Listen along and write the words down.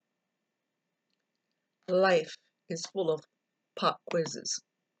Life is full of pop quizzes,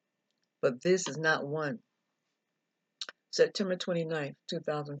 but this is not one. September 29th,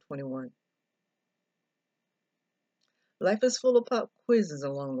 2021. Life is full of pop quizzes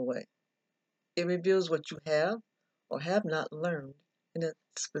along the way. It reveals what you have or have not learned in a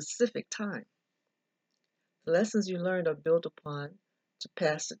specific time. The lessons you learned are built upon to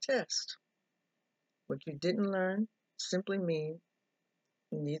pass the test. What you didn't learn simply means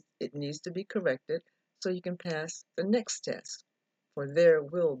it needs to be corrected so you can pass the next test, for there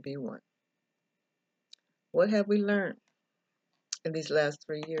will be one. What have we learned in these last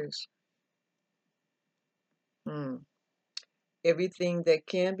 3 years? Everything that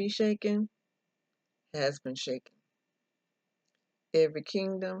can be shaken has been shaken. Every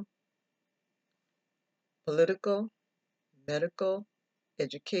kingdom, political, medical,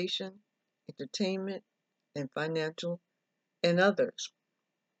 education, entertainment, and financial, and others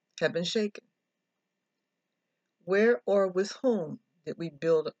have been shaken. Where or with whom did we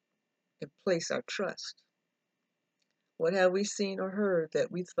build and place our trust? What have we seen or heard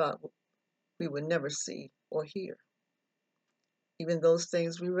that we thought we would never see or hear? Even those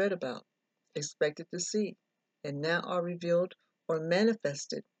things we read about, expected to see, and now are revealed or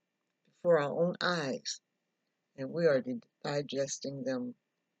manifested before our own eyes, and we are digesting them.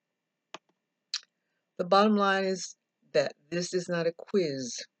 The bottom line is that this is not a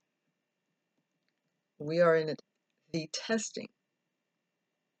quiz. We are in the testing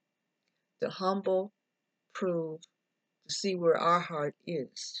to humble, prove, to see where our heart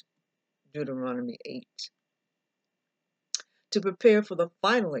is. Deuteronomy 8. To prepare for the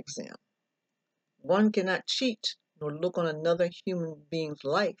final exam. One cannot cheat nor look on another human being's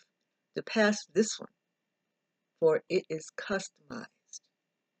life to pass this one, for it is customized.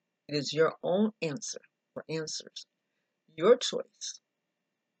 It is your own answer or answers, your choice,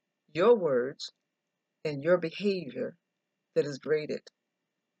 your words, and your behavior that is graded.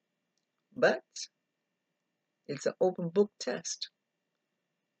 But it's an open book test.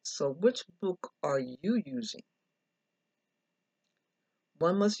 So which book are you using?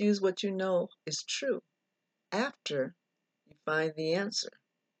 One must use what you know is true after you find the answer,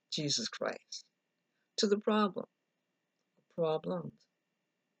 Jesus Christ, to the problems,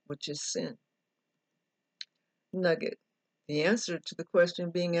 which is sin. Nugget. The answer to the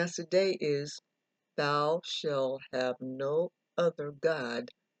question being asked today is, thou shalt have no other God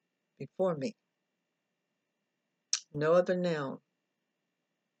before me. No other noun,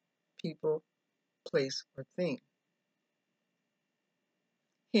 people, place, or thing.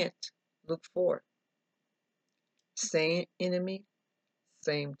 Hint, look for. Same enemy,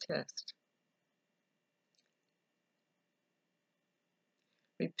 same test.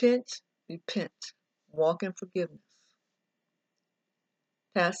 Repent, walk in forgiveness.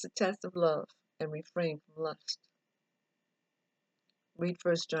 Pass the test of love and refrain from lust. Read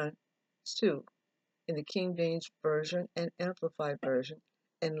 1 John 2 in the King James Version and Amplified Version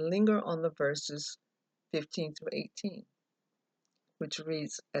and linger on the verses 15 through 18, which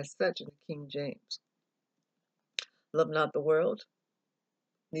reads as such in the King James. Love not the world,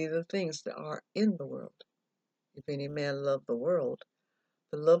 neither the things that are in the world. If any man love the world,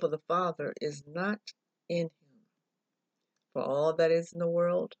 the love of the Father is not in him. For all that is in the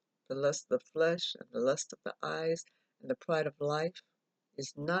world, the lust of the flesh, and the lust of the eyes, and the pride of life,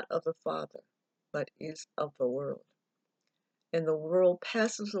 is not of the Father, but is of the world. And the world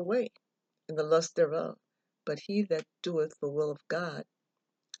passes away, and the lust thereof, but he that doeth the will of God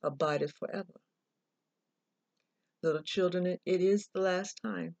abideth forever. Little children, it is the last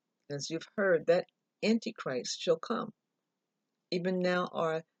time. As you've heard, that Antichrist shall come. Even now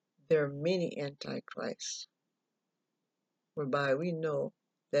are there many Antichrists, whereby we know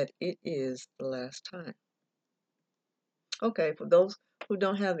that it is the last time. Okay, for those who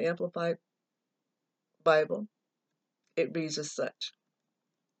don't have the Amplified Bible, it reads as such.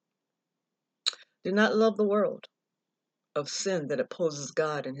 Do not love the world of sin that opposes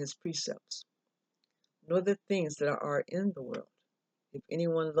God and his precepts, nor the things that are in the world. If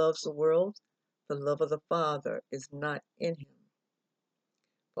anyone loves the world, the love of the Father is not in him.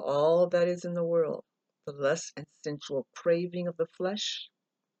 For all that is in the world, the lust and sensual craving of the flesh,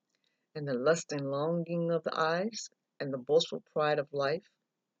 and the lust and longing of the eyes, and the boastful pride of life,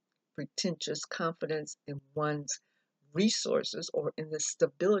 pretentious confidence in one's resources or in the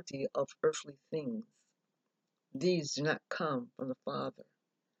stability of earthly things. These do not come from the Father,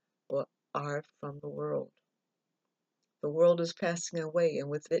 but are from the world. The world is passing away, and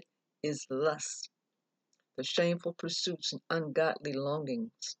with it is lust, the shameful pursuits and ungodly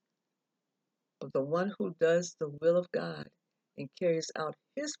longings. But the one who does the will of God and carries out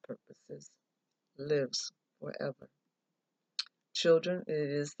his purposes lives forever. Children, it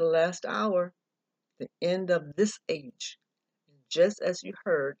is the last hour, the end of this age. And just as you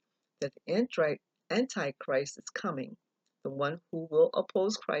heard that the Antichrist is coming, the one who will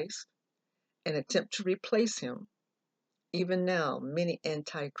oppose Christ and attempt to replace him, even now many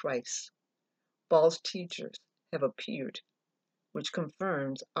antichrists, false teachers have appeared, which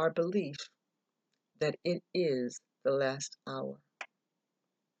confirms our belief that it is the last hour.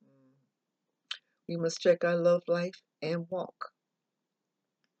 We must check our love life and walk.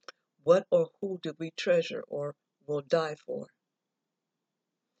 What or who do we treasure or will die for?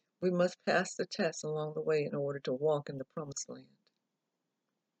 We must pass the test along the way in order to walk in the promised land.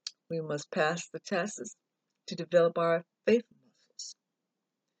 We must pass the tests to develop our faith muscles.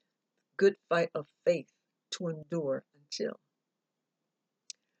 Good fight of faith to endure until.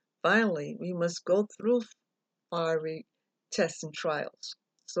 Finally, we must go through fiery tests and trials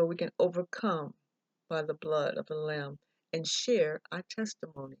so we can overcome by the blood of the Lamb and share our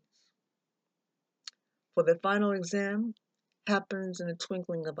testimonies. For the final exam happens in the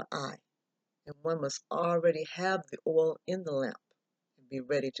twinkling of an eye, and one must already have the oil in the lamp and be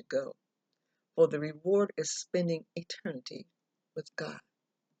ready to go. For the reward is spending eternity with God.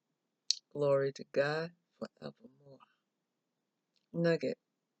 Glory to God forevermore. Nugget.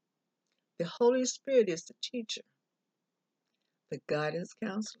 The Holy Spirit is the teacher, the guidance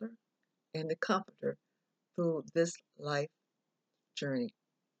counselor, and the comforter through this life journey.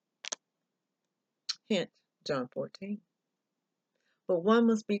 Hint, John 14. But one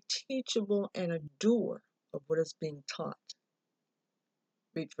must be teachable and a doer of what is being taught.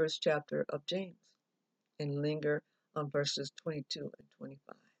 Read first chapter of James and linger on verses 22 and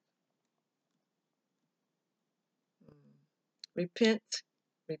 25. Repent,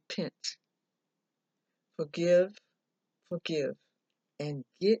 repent. Forgive, forgive. And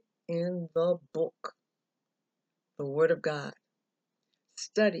get in the book, the Word of God.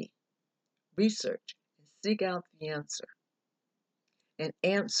 Study, research, and seek out the answer and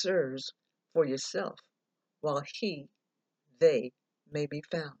answers for yourself while they may be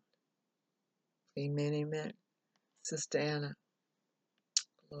found. Amen, amen. Sister Anna,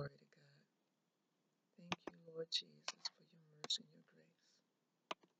 glory to God. Thank you, Lord Jesus.